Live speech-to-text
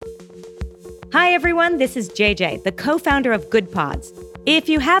Hi, everyone. This is JJ, the co-founder of Good Pods. If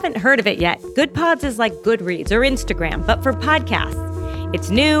you haven't heard of it yet, Good Pods is like Goodreads or Instagram, but for podcasts. It's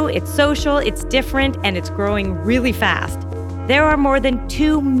new, it's social, it's different, and it's growing really fast. There are more than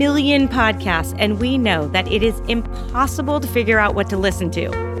 2 million podcasts, and we know that it is impossible to figure out what to listen to.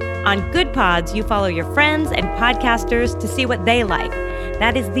 On Good Pods, you follow your friends and podcasters to see what they like.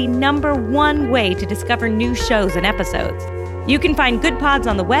 That is the #1 way to discover new shows and episodes. You can find Good Pods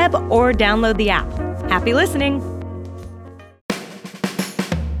on the web or download the app. Happy listening.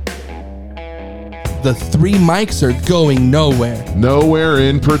 The three mics are going nowhere. Nowhere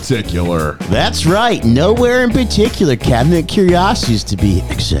in particular. That's right, nowhere in particular. Cabinet Curiosities, to be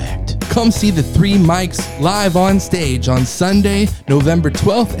exact. Come see the three mics live on stage on Sunday, November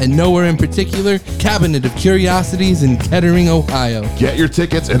 12th at Nowhere in Particular, Cabinet of Curiosities in Kettering, Ohio. Get your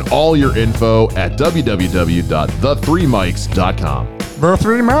tickets and all your info at www.the3mics.com. The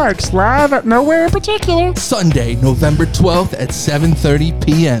Three Mics live at Nowhere in Particular. Sunday, November 12th at 7:30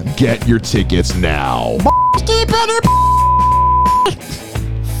 p.m. Get your tickets now.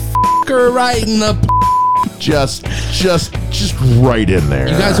 F***er right in the... Just right in there.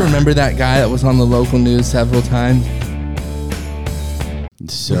 You guys remember that guy that was on the local news several times?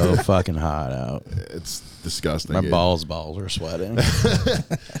 It's so fucking hot out. It's disgusting. My balls are sweating.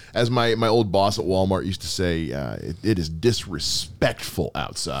 As my old boss at Walmart used to say, it is disrespectful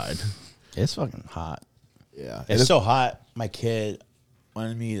outside. It's fucking hot. Yeah. It's so hot. My kid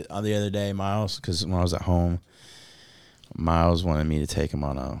wanted me the other day, Miles, because when I was at home, Miles wanted me to take him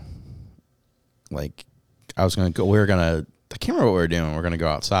on a, like, I was going to go, I can't remember what we were doing. We were going to go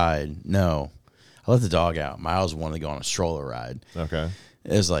outside. No. I let the dog out. Miles wanted to go on a stroller ride. Okay.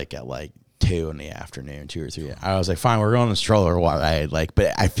 It was like at 2 in the afternoon, 2 or 3. I was like, fine, we're going on a stroller ride.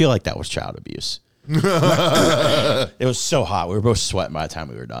 But I feel like that was child abuse. It was so hot. We were both sweating by the time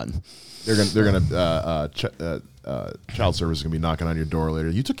we were done. Child service is gonna be knocking on your door later.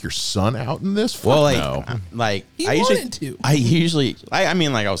 You took your son out in this? Well, no. He I wanted to. I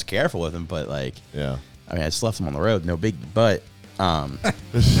mean, I was careful with him, but Yeah. I mean, I just left him on the road, no big, but I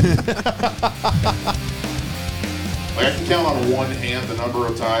can count on one hand the number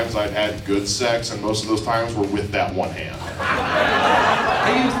of times I've had good sex, and most of those times were with that one hand.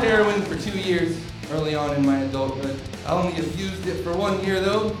 I used heroin for 2 years early on in my adulthood. I only have used it for 1 year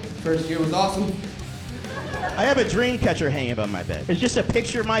though. First year was awesome. I have a dream catcher hanging above my bed. It's just a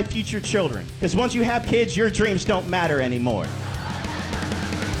picture of my future children. Because once you have kids, your dreams don't matter anymore.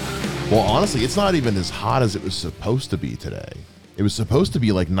 Well, honestly, it's not even as hot as it was supposed to be today. It was supposed to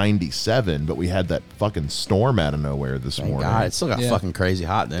be like 97, but we had that fucking storm out of nowhere this morning. God, it still got fucking crazy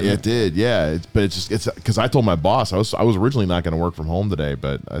hot then. It did, yeah. It's because I told my boss I was originally not going to work from home today,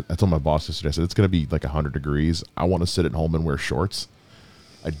 but I told my boss yesterday. I said it's going to be like 100 degrees. I want to sit at home and wear shorts.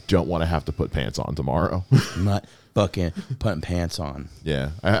 I don't want to have to put pants on tomorrow. I'm not fucking putting pants on.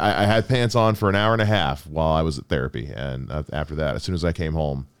 Yeah, I had pants on for an hour and a half while I was at therapy, and after that, as soon as I came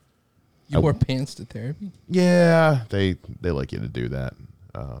home. You wore pants to therapy? Yeah, they like you to do that.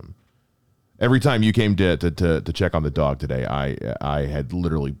 Every time you came to check on the dog today, I had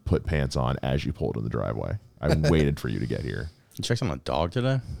literally put pants on as you pulled in the driveway. I waited for you to get here. You checked on the dog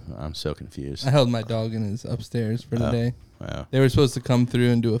today? I'm so confused. I held my dog in his upstairs for the day. Wow. They were supposed to come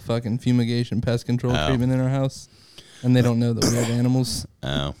through and do a fucking fumigation pest control treatment in our house, and they don't know that we have animals.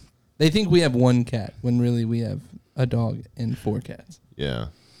 Oh. They think we have 1 cat when really we have a dog and 4 cats. Yeah.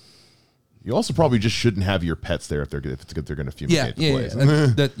 You also probably just shouldn't have your pets there if they're going to fumigate the place.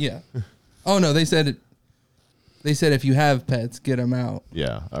 Yeah. Oh no, they said if you have pets, get them out.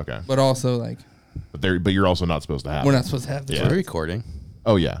 Yeah. Okay. But also But you're also not supposed to have. we're them. not supposed to have the We're recording.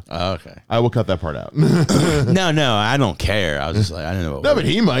 Oh yeah. Oh, okay. I will cut that part out. No, I don't care. I was just like, I don't know. No, but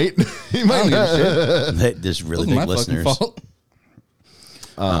he might. He might. I don't give a shit. There's really Wasn't big my fucking listeners.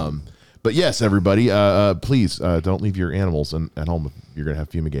 fault. But yes, everybody, please don't leave your animals at home if you're going to have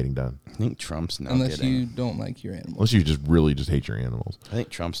fumigating done. I think Trump's now Unless getting. you don't like your animals. Unless you just really just hate your animals. I think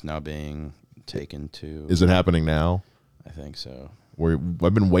Trump's now being taken to. Is it happening now? I think so.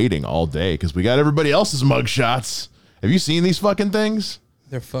 I've been waiting all day because we got everybody else's mugshots. Have you seen these fucking things?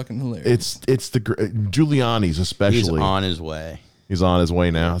 They're fucking hilarious. It's the Giuliani's especially. He's on his way. He's on his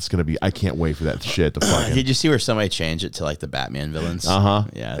way now. It's gonna be. I can't wait for that shit to fucking. Did you see where somebody changed it to like the Batman villains? Yeah,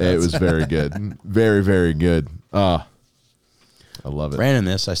 it was very good. Very, very good. I love it. Brandon,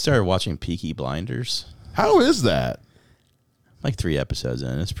 I started watching Peaky Blinders. How is that? Like 3 episodes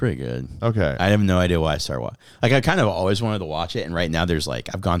in. It's pretty good. Okay. I have no idea why I started watching. Like, I kind of always wanted to watch it, and right now there's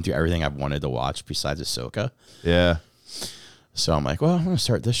I've gone through everything I've wanted to watch besides Ahsoka. Yeah. So I'm like, well, I'm gonna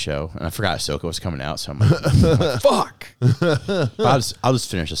start this show, and I forgot Ahsoka was coming out, so I'm like, fuck. But I'll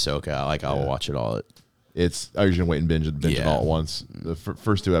just finish Ahsoka. I'll watch it all. I usually wait and binge it Yeah. all at once. The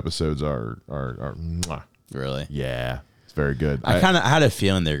first 2 episodes are mwah. Really. Yeah, it's very good. I had a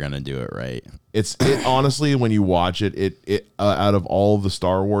feeling they're gonna do it right. It honestly, when you watch it out of all the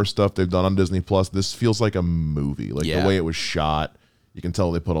Star Wars stuff they've done on Disney Plus, this feels like a movie. Like the way it was shot, you can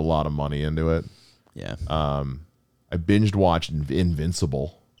tell they put a lot of money into it. Yeah. I binged watched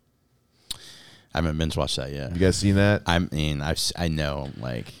Invincible. I haven't binge watched that yet. You guys seen that? I mean, I know,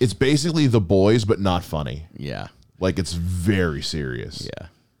 like, It's basically The Boys, but not funny. yeah, Like, it's very serious. yeah.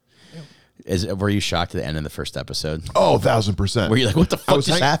 Were you shocked at the end of the first episode? Oh, 1,000%. Were you like, what the fuck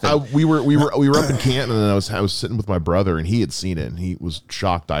just happened? We were up in Canton, and then I was sitting with my brother, and he had seen it, and he was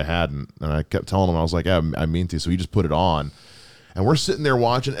shocked I hadn't, and I kept telling him, I was like, yeah, I mean to, so he just put it on. And we're sitting there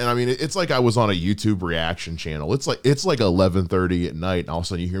watching, and I mean, it's like I was on a YouTube reaction channel. It's like 11:30 at night, and all of a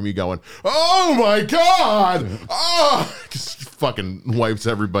sudden you hear me going, "Oh my god!" Oh, just fucking wipes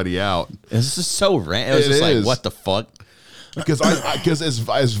everybody out. This is so random. It was just like, what the fuck? Because as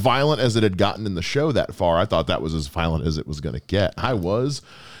violent as it had gotten in the show that far, I thought that was as violent as it was going to get. I was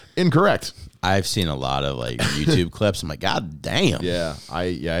incorrect. I've seen a lot of like YouTube clips. I'm like, God damn. Yeah, I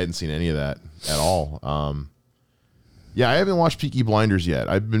hadn't seen any of that at all. Yeah, I haven't watched Peaky Blinders yet.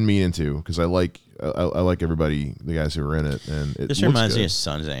 I've been meaning to because I like everybody, the guys who are in it, and it This looks reminds me good. of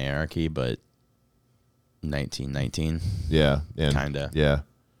Sons of Anarchy, but 1919. Yeah, and Kinda. Yeah,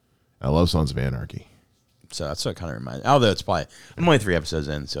 I love Sons of Anarchy. So that's what it kind of reminds me. Although it's probably, I'm only 3 episodes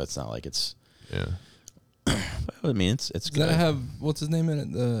in, so it's not like it's, Yeah, I mean, it's Does good. that have what's his name in it?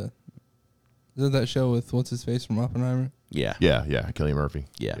 Is that show with what's his face from Oppenheimer? Yeah. yeah, Cillian Murphy.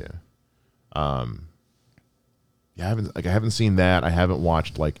 Yeah. Yeah, I haven't seen that. I haven't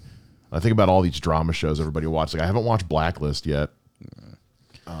watched I think about all these drama shows everybody watches. Like I haven't watched Blacklist yet.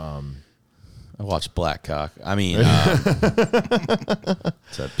 I watched Black Cock. I mean, it's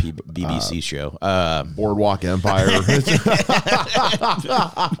a BBC show. Boardwalk Empire.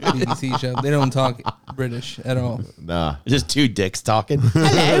 BBC show. They don't talk British at all. Nah. Just 2 dicks talking.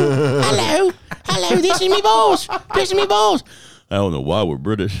 Hello. This is me balls. I don't know why we're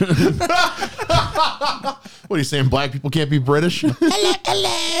British. What are you saying? Black people can't be British?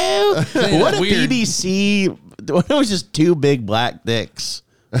 Hello. What a Weird. BBC. What it was just 2 big black dicks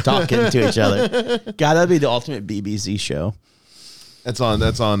talking to each other. God, that'd be the ultimate BBC show. That's on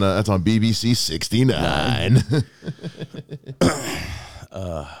BBC 69.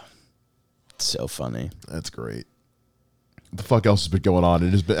 So funny. That's great. What the fuck else has been going on?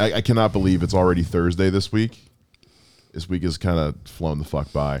 It has been. I cannot believe it's already Thursday this week. This week has kind of flown the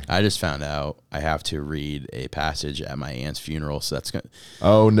fuck by. I just found out I have to read a passage at my aunt's funeral, so that's good.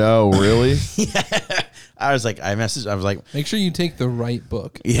 Oh no, really? I was like, Make sure you take the right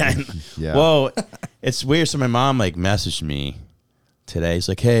book. yeah. Yeah. Well, it's weird. So my mom messaged me today. She's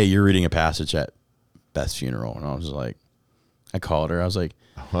like, hey, you're reading a passage at Beth's funeral. And I was like, I called her. I was like,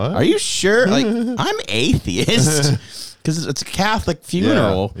 What? are you sure? Like, I'm atheist because it's a Catholic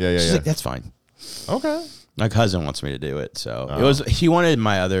funeral. Yeah. She's like, that's fine. Okay. My cousin wants me to do it. So it was, he wanted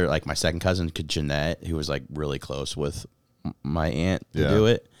my other, my second cousin, Jeanette, who was really close with my aunt to do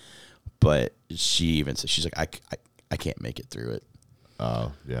it. But she even said, she's like, I can't make it through it.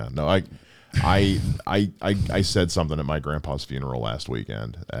 Oh yeah. No, I said something at my grandpa's funeral last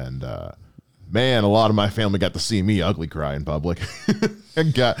weekend, and man, a lot of my family got to see me ugly cry in public. I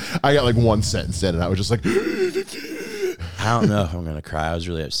got one sentence in, and I was just like, I don't know if I'm gonna cry. I was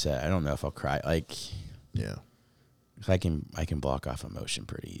really upset. I don't know if I'll cry. yeah. I can block off emotion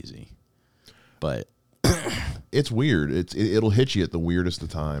pretty easy, but It's weird. It'll hit you at the weirdest of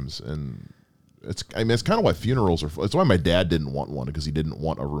times, and it's kind of why funerals are. It's why my dad didn't want one, because he didn't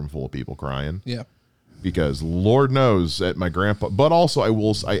want a room full of people crying. Yeah. Because Lord knows at my grandpa, but also I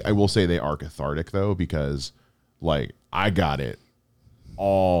will say they are cathartic though, because I got it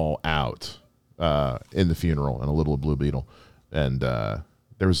all out in the funeral and a little of Blue Beetle, and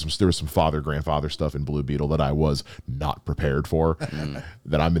there was some grandfather stuff in Blue Beetle that I was not prepared for.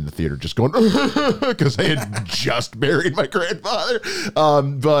 That I'm in the theater just going because they had just buried my grandfather.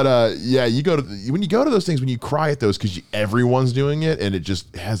 Yeah, when you go to those things, when you cry at those because everyone's doing it and it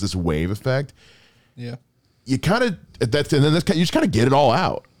just has this wave effect. Yeah. You kind of you just kind of get it all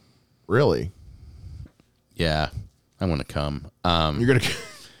out, really. yeah, I want to come. You're gonna.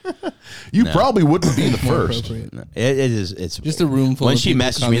 You probably wouldn't be the More first. appropriate. No, it is. It's Just a room full When of she people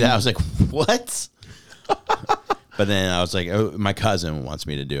messaged me that, coming. I was like, what? But then I was like, oh, my cousin wants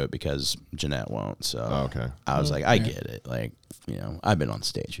me to do it because Jeanette won't. So Okay. I was like, I get it. I've been on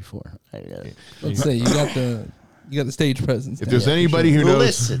stage before. I get it. Let's say you got the You got the stage presence. If there's anybody who knows,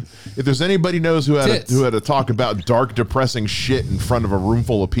 Listen. if there's anybody knows who had Tits. to talk about dark, depressing shit in front of a room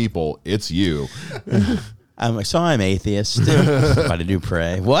full of people, it's you. I'm like, so I'm atheist. But I do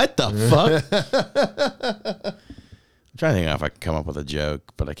pray. What the fuck? I'm trying to think if I can come up with a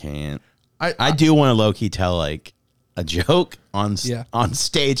joke, but I can't. I do want to low key tell like a joke on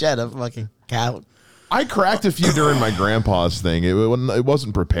stage at a fucking couch. I cracked a few during my grandpa's thing. It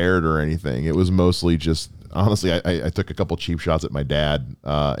wasn't prepared or anything. It was mostly just, honestly, I took a couple cheap shots at my dad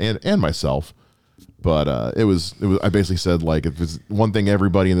and myself. But it was. I basically said, like, if it's one thing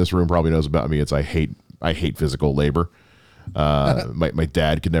everybody in this room probably knows about me, it's I hate physical labor. My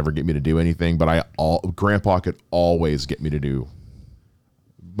dad could never get me to do anything, but Grandpa could always get me to do.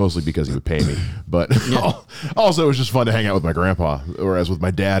 Mostly because he would pay me, but also it was just fun to hang out with my grandpa. Whereas with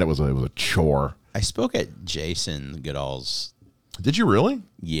my dad, it was a chore. I spoke at Jason Goodall's. Did you really?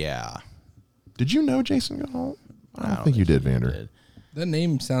 Yeah. Did you know Jason Goodall? I don't think you did, Vander. That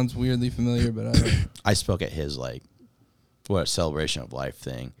name sounds weirdly familiar, but I don't. I spoke at his celebration of life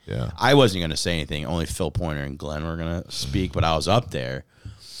thing. Yeah. I wasn't gonna say anything. Only Phil Pointer and Glenn were gonna speak, but I was up there,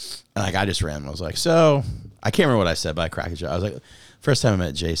 and like I just ran. I was like, so I can't remember what I said, but I cracked a joke. I was like, first time I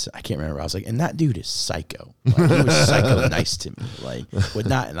met Jason, I can't remember. I was like, and that dude is psycho. Like, he was psycho nice to me. Like, would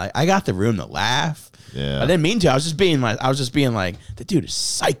not. Like, I got the room to laugh. Yeah. I didn't mean to. I was just being like, the dude is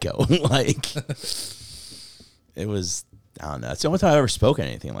psycho. Like, it was. I don't know. It's the only time I ever spoke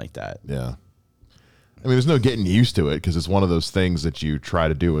anything like that. Yeah. I mean, there's no getting used to it because it's one of those things that you try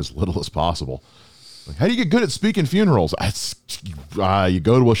to do as little as possible. Like, how do you get good at speaking funerals? You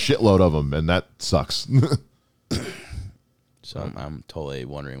go to a shitload of them, and that sucks. So I'm totally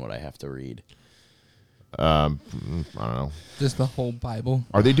wondering what I have to read. I don't know. Just the whole Bible.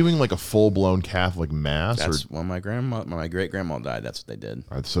 Are they doing like a full-blown Catholic mass? That's when my great grandma died. That's what they did.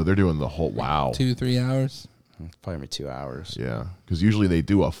 So they're doing the whole, wow. 2-3 hours. Probably 2 hours. Yeah, because usually they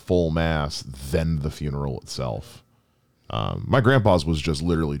do a full mass, then the funeral itself. My grandpa's was just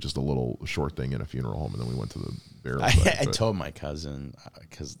literally just a little short thing in a funeral home, and then we went to the burial site. I told my cousin,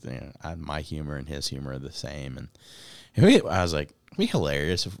 because my humor and his humor are the same, and I was like, it'd be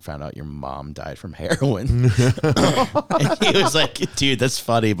hilarious if we found out your mom died from heroin. And he was like, dude, that's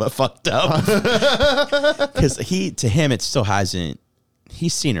funny, but fucked up. Because to him, it still hasn't,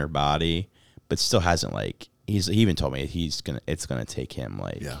 he's seen her body, but still hasn't he even told me it's gonna take him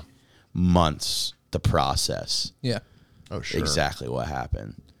months to process. Yeah. Oh, sure. Exactly what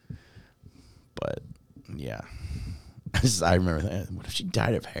happened. But yeah. I remember that. What if she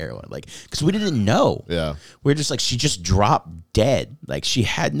died of heroin? Because we didn't know. Yeah. We were just she just dropped dead. She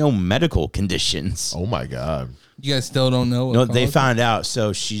had no medical conditions. Oh my God. You guys still don't know what No, they caused it? found out.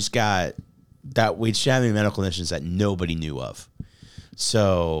 So she's got she had any medical conditions that nobody knew of.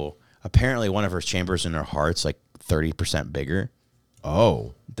 So apparently one of her chambers in her heart's 30% bigger.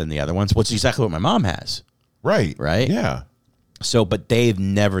 Oh. Than the other ones. Which is exactly what my mom has. Right. Right? Yeah. So, but they've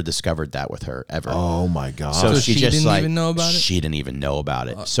never discovered that with her ever. Oh my God. So she just didn't even know about it? She didn't even know about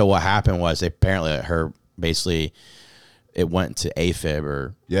it. So what happened was apparently it went to AFib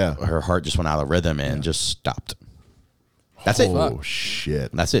or her heart just went out of rhythm and just stopped. That's it. Oh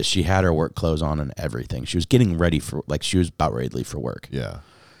shit. That's it. She had her work clothes on and everything. She was getting ready for she was about ready to leave for work. Yeah.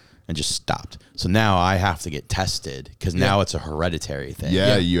 And just stopped. So now I have to get tested because now it's a hereditary thing.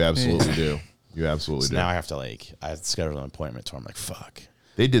 Yeah, you absolutely do. You absolutely do. Now I have to schedule an appointment. So I'm like, fuck.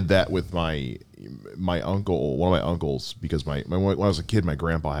 They did that with my uncle, one of my uncles, because when I was a kid, my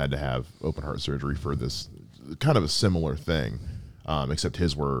grandpa had to have open heart surgery for this kind of a similar thing, except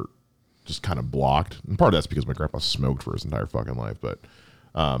his were just kind of blocked. And part of that's because my grandpa smoked for his entire fucking life. But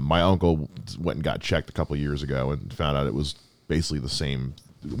my uncle went and got checked a couple of years ago and found out it was basically the same.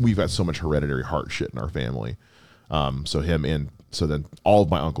 We've got so much hereditary heart shit in our family. So then all of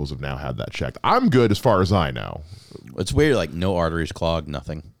my uncles have now had that checked. I'm good as far as I know. It's weird, no arteries clogged,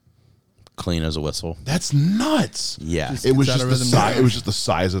 nothing. Clean as a whistle. That's nuts. Yeah. It was just the size. It was just the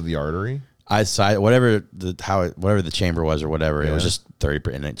size of the artery. Whatever the chamber was or whatever, it was just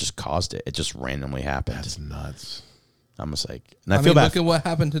 30%, and it just caused it. It just randomly happened. That's nuts. I'm just like, and I feel bad. Look at what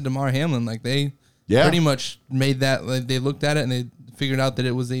happened to Damar Hamlin. They pretty much made that. They looked at it and they figured out that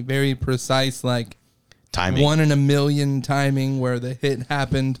it was a very precise timing. 1 in a million timing where the hit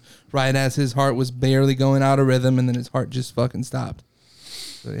happened right as his heart was barely going out of rhythm, and then his heart just fucking stopped.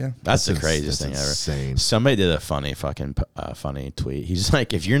 So yeah, that's the craziest thing insane. Ever. Somebody did a funny tweet. He's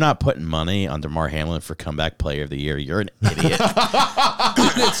like, if you're not putting money on Damar Hamlin for comeback player of the year, you're an idiot.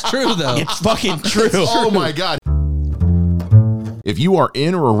 It's true though. It's fucking true. Oh my God. If you are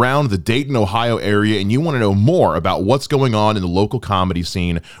in or around the Dayton, Ohio area and you want to know more about what's going on in the local comedy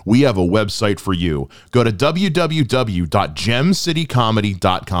scene, we have a website for you. Go to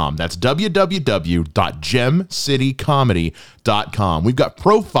www.gemcitycomedy.com. That's www.gemcitycomedy.com. We've got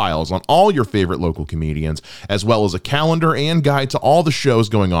profiles on all your favorite local comedians, as well as a calendar and guide to all the shows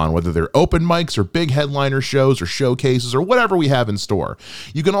going on, whether they're open mics or big headliner shows or showcases or whatever we have in store.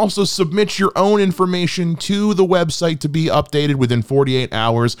 You can also submit your own information to the website to be updated within 48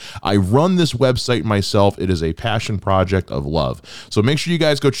 hours. I run this website myself. It is a passion project of love. So make sure you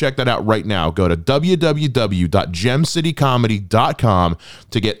guys go check that out right now. Go to www.gemcitycomedy.com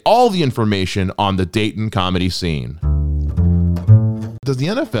to get all the information on the Dayton comedy scene. Does the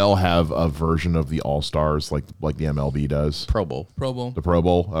NFL have a version of the All-Stars like the MLB does? Pro Bowl. Pro Bowl The Pro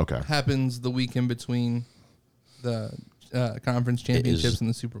Bowl? Okay. happens the week in between the conference championships and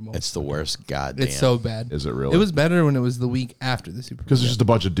the Super Bowl. It's the worst goddamn. It's so bad. Is it really? It was better when it was the week after the Super Bowl. Because there's just a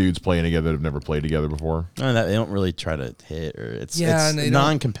bunch of dudes playing together that have never played together before. No, they don't really try to hit, or it's and they don't-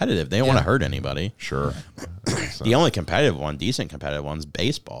 non-competitive. They don't want to hurt anybody. Sure. The only competitive one, decent competitive one, is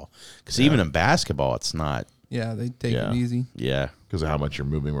baseball. Because even in basketball, it's not. Yeah, they take Yeah. it easy. Yeah. Because of how much you're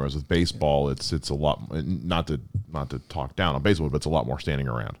moving. Whereas with baseball, it's a lot. Not to talk down on baseball, but it's a lot more standing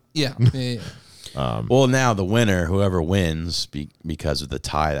around. Yeah, yeah. Well, now the winner, whoever wins, because of the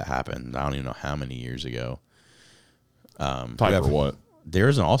tie that happened, I don't even know how many years ago. Tie for what? There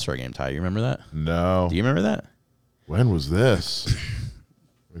was an All-Star game tie. You remember that? No. Do you remember that? When was this?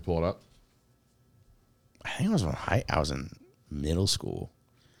 Let me pull it up. I think it was when I was in middle school.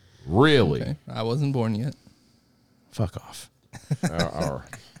 Really? Okay. I wasn't born yet. Fuck off. Our-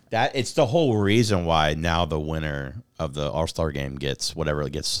 It's the whole reason why now the winner of the All-Star game gets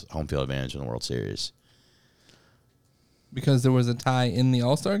home field advantage in the World Series. Because there was a tie in the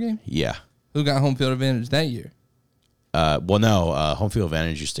All-Star game? Yeah. Who got home field advantage that year? Well, no. Home field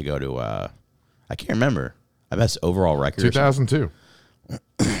advantage used to go to. I can't remember. I bet it's overall record. 2002.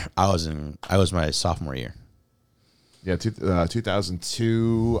 I was my sophomore year. Yeah,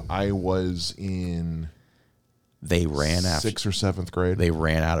 2002. I was in. They ran after 6th or 7th grade. They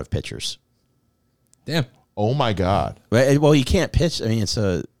ran out of pitchers. Damn. Oh my God. Well, you can't pitch. I mean,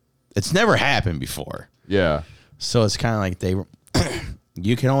 it's never happened before. Yeah. So it's kind of like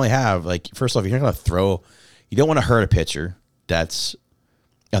you can only have, like, first off, you're not going to throw. You don't want to hurt a pitcher that's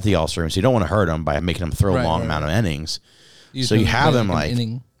at the All-Star game, so you don't want to hurt them by making them throw a long amount of innings. So you have them like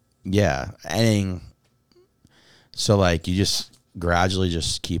inning. Yeah, inning. So like you just gradually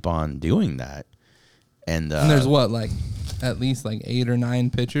just keep on doing that, and there's what, like at least like 8 or 9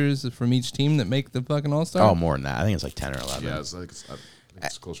 pitchers from each team that make the fucking All-Star? Oh, more than that. I think it's like 10 or 11. Yeah,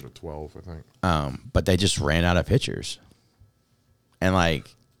 it's closer to 12, I think. But they just ran out of pitchers, and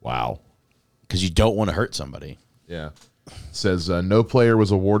like, wow, because you don't want to hurt somebody. Yeah. It says no player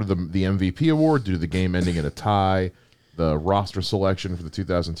was awarded the MVP award due to the game ending in a tie. The roster selection for the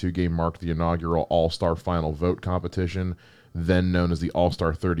 2002 game marked the inaugural All-Star Final Vote competition, then known as the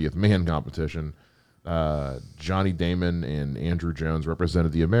All-Star 30th Man competition. Johnny Damon and Andrew Jones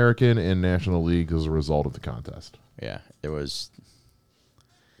represented the American and National Leagues as a result of the contest. Yeah, it was.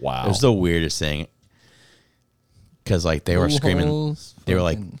 Wow. It was the weirdest thing. Because like they were screaming, they were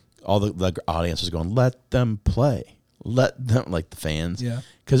like, all the audience was going, "Let them play, let them," like the fans. Yeah.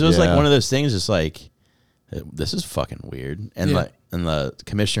 Because it was like one of those things. It's like, this is fucking weird. And like, and the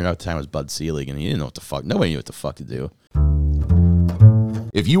commissioner at the time was Bud Selig, and he didn't know what the fuck. Nobody knew what the fuck to do.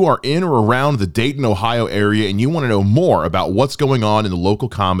 If you are in or around the Dayton, Ohio area and you want to know more about what's going on in the local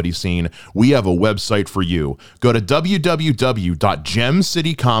comedy scene, we have a website for you. Go to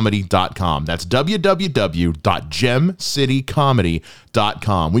www.gemcitycomedy.com. That's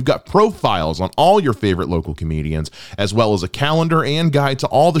www.gemcitycomedy.com. We've got profiles on all your favorite local comedians, as well as a calendar and guide to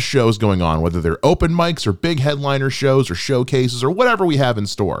all the shows going on, whether they're open mics or big headliner shows or showcases or whatever we have in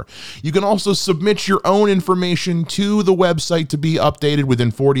store. You can also submit your own information to the website to be updated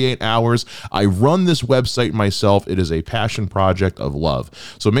within 48 hours. I run this website myself. It is a passion project of love.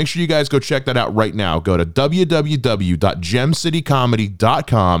 So make sure you guys go check that out right now. Go to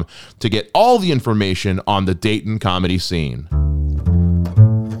www.gemcitycomedy.com to get all the information on the Dayton comedy scene.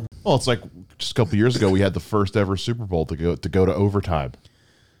 Well, it's like just a couple years ago, we had the first ever Super Bowl to go to overtime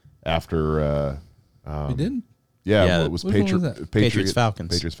after We did? yeah, Yeah, well, it was which one was that? Patriots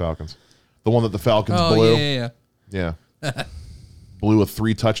Falcons. Patriots Falcons. The one that the Falcons Oh, blew. yeah. Blew a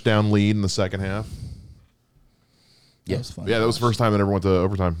 3-touchdown lead in the second half. That was fun. Yeah, that was the first time that ever went to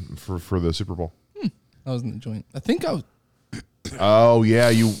overtime for the Super Bowl. I was in the joint. I think I was Oh yeah,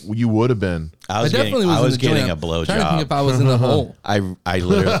 you would have been. I was getting a blowjob. Trying to think if I was in the hole. I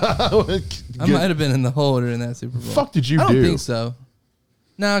literally. I might have been in the hole during that Super Bowl. Fuck did you do? I don't think so.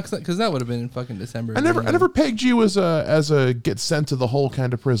 No, because that would have been in fucking December. I never pegged you as a get sent to the hole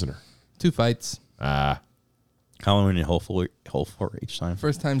kind of prisoner. 2 fights. Ah. How long were you in hole for each time?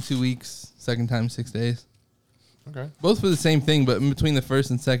 First time 2 weeks. Second time 6 days. Okay. Both for the same thing, but in between the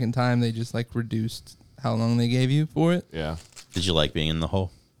first and second time, they just like reduced how long they gave you for it. Yeah. Did you like being in the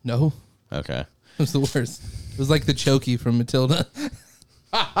hole? No. Okay. It was the worst. It was like the chokey from Matilda.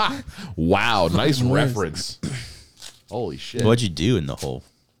 Wow, nice reference. Holy shit. What'd you do in the hole?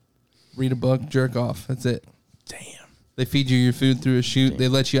 Read a book, jerk off. That's it. Damn. They feed you your food through a chute. They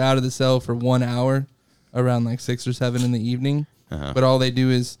let you out of the cell for 1 hour around like 6 or 7 in the evening. But all they do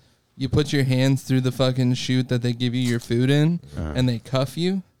is you put your hands through the fucking chute that they give you your food in, and they cuff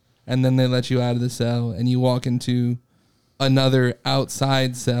you, and then they let you out of the cell, and you walk into another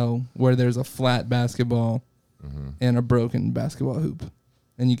outside cell where there's a flat basketball and a broken basketball hoop.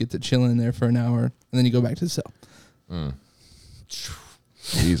 And you get to chill in there for an hour, and then you go back to the cell.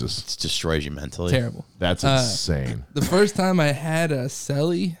 Jesus. It destroys you mentally. Terrible. That's insane. The first time I had a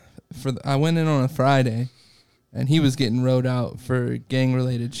cellie, I went in on a Friday, and he was getting rode out for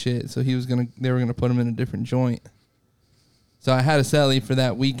gang-related shit, so they were gonna put him in a different joint. So I had a cellie for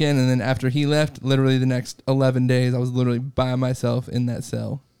that weekend, and then after he left, literally the next 11 days, I was literally by myself in that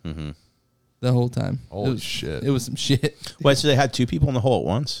cell the whole time. Holy shit. It was some shit. Wait, so they had 2 people in the hole at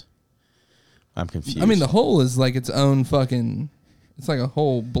once? I'm confused. I mean, the hole is like its own fucking... It's like a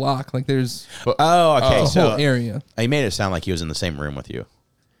whole block. Like there's okay, a so whole area. I made it sound like he was in the same room with you.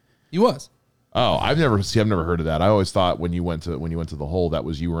 He was. Oh, I've never heard of that. I always thought when you went to the hole, that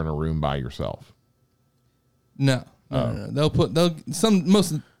was you were in a room by yourself. No. Sometimes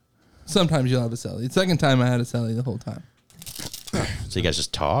you'll have a cellie. The second time I had a cellie the whole time. So you guys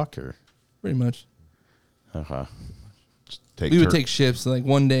just talk, or pretty much. Okay. We would take shifts. Like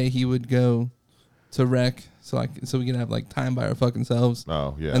one day he would go to rec, so we could have like time by our fucking selves.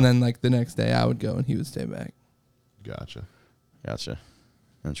 Oh yeah. And then like the next day I would go and he would stay back. Gotcha.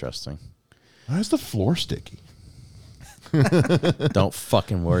 Interesting. Why is the floor sticky? Don't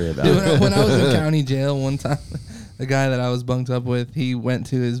fucking worry about Dude, it. When I was in county jail one time, the guy that I was bunked up with, he went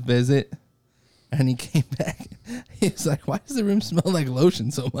to his visit and he came back. He was like, "Why does the room smell like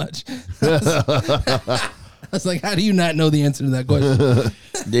lotion so much?" I was like, "How do you not know the answer to that question?"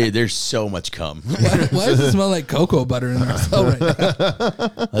 Dude, there's so much cum. Why does it smell like cocoa butter in our cell right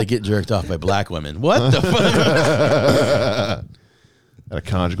now? I get jerked off by black women. What the fuck? At a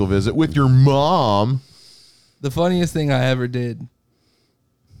conjugal visit with your mom. The funniest thing I ever did,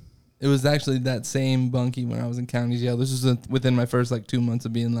 it was actually that same bunkie when I was in county jail. This was within my first like 2 months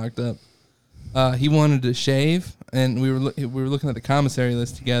of being locked up. He wanted to shave, and we were looking at the commissary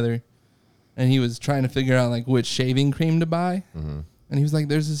list together, and he was trying to figure out like which shaving cream to buy. And he was like,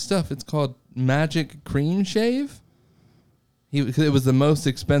 "There's this stuff. It's called Magic Cream Shave." It was the most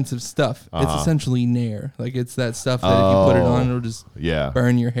expensive stuff. It's essentially Nair. Like it's that stuff that if you put it on, it'll just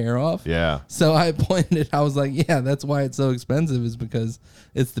burn your hair off. Yeah. So I pointed. I was like, "Yeah, that's why it's so expensive. Is because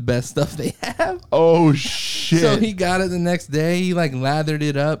it's the best stuff they have." Oh shit! So he got it the next day. He like lathered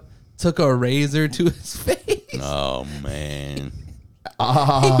it up, took a razor to his face. Oh man.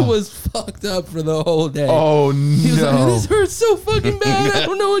 He was fucked up for the whole day. Oh no! He was like, "This hurts so fucking bad. I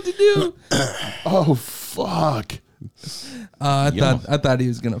don't know what to do." Oh fuck! I thought he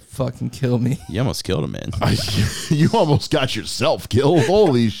was gonna fucking kill me. You almost killed him, man. You almost got yourself killed.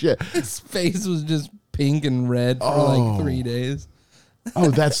 Holy shit! His face was just pink and red for like 3 days.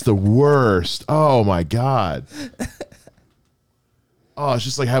 Oh, that's the worst. Oh my god. Oh, it's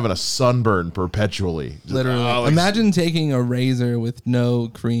just like having a sunburn perpetually. Just, Literally. Imagine taking a razor with no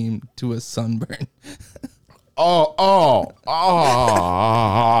cream to a sunburn. Oh.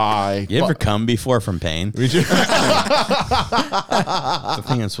 You ever come before from pain? I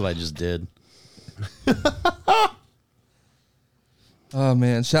think that's what I just did. Oh,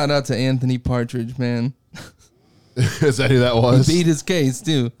 man. Shout out to Anthony Partridge, man. Is that who that was? He beat his case,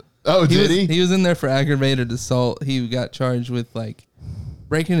 too. Oh, did he? He was in there for aggravated assault. He got charged with, like,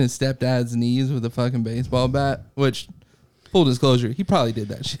 breaking his stepdad's knees with a fucking baseball bat, which, full disclosure, he probably did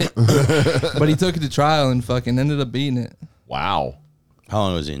that shit. But he took it to trial and fucking ended up beating it. Wow. How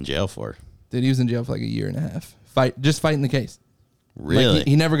long was he in jail for? Dude, he was in jail for like 1.5 years. Fighting the case. Really? Like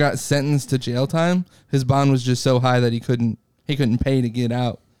he never got sentenced to jail time. His bond was just so high that he couldn't pay to get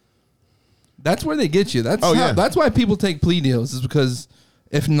out. That's where they get you. That's why people take plea deals, is because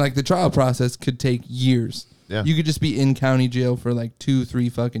if like the trial process could take years. Yeah. You could just be in county jail for like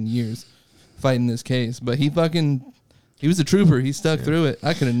 2-3 fucking years fighting this case. But he fucking He was a trooper. He stuck through it.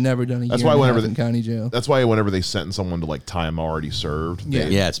 I could have never done a That's year why and a whenever half in county jail. That's why whenever they sentence someone to like time already served,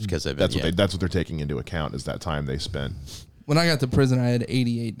 Yeah, it's because they've been, that's what they're taking into account is that time they spent. When I got to prison, I had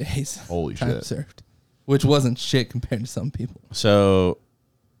 88 days. Holy time shit. served, which wasn't shit compared to some people. So,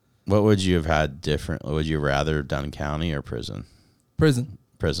 what would you have had different? Would you rather have done county or prison? Prison,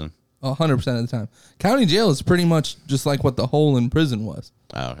 Prison. 100% of the time. County jail is pretty much just like what the hole in prison was.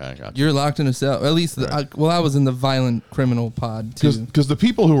 Oh, okay, gotcha. You're locked in a cell. At least, I was in the violent criminal pod too. Because the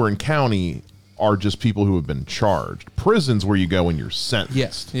people who are in county are just people who have been charged. Prison's where you go when you're sentenced.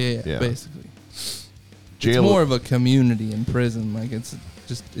 Yes, yeah, basically. Jail it's more of a community in prison. Like it's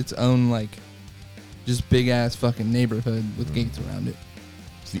just its own like, just big ass fucking neighborhood with gates around it.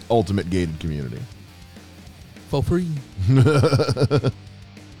 It's the ultimate gated community. For free.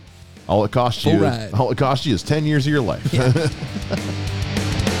 All it costs Full you, ride. all it costs you is 10 years of your life. Yeah.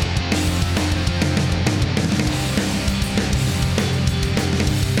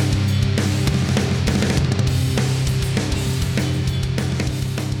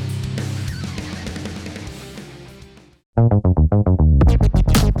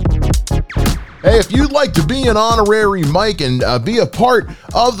 Hey, if you'd like to be an honorary Mike and be a part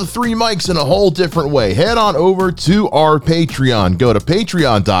of the Three Mics in a whole different way, head on over to our Patreon. Go to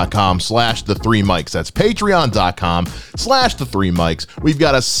patreon.com/the3mics. That's patreon.com/the3mics. We've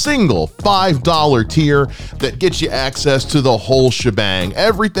got a single $5 tier that gets you access to the whole shebang.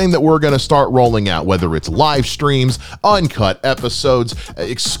 Everything that we're going to start rolling out, whether it's live streams, uncut episodes,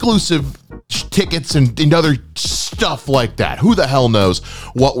 exclusive tickets, and other stuff like that. Who the hell knows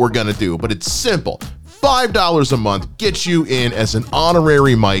what we're going to do? But it's simple. $5 a month gets you in as an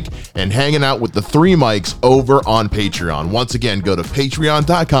honorary Mike and hanging out with the Three Mics over on Patreon. Once again, go to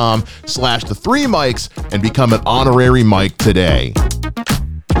patreon.com/the3mics and become an honorary Mike today.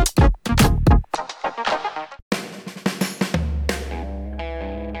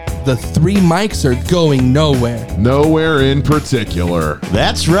 The Three Mics are going nowhere. Nowhere in particular.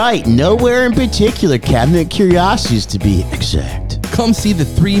 That's right, nowhere in particular. Cabinet Curiosities to be exact. Come see the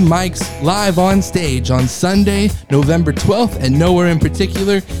Three Mics live on stage on Sunday, November 12th at Nowhere in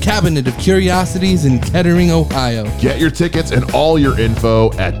Particular, Cabinet of Curiosities in Kettering, Ohio. Get your tickets and all your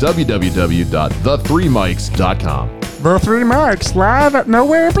info at www.the3mics.com. The Three Mics live at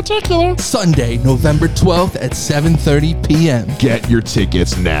Nowhere in Particular. Sunday, November 12th at 7:30 p.m. Get your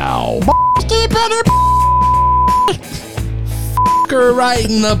tickets now. Fucker right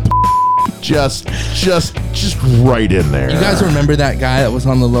in the Just right in there. You guys remember that guy that was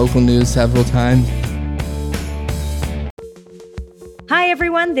on the local news several times? Hi,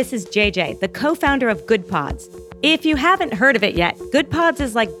 everyone. This is JJ, the co-founder of Good Pods. If you haven't heard of it yet, Good Pods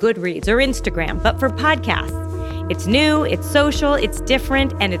is like Goodreads or Instagram, but for podcasts. It's new, it's social, it's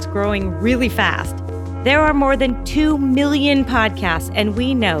different, and it's growing really fast. There are more than 2 million podcasts, and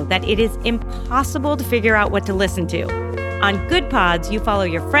we know that it is impossible to figure out what to listen to. On Good Pods, you follow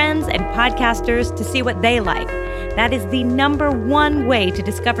your friends and podcasters to see what they like. That is the #1 way to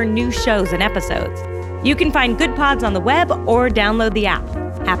discover new shows and episodes. You can find Good Pods on the web or download the app.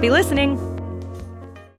 Happy listening!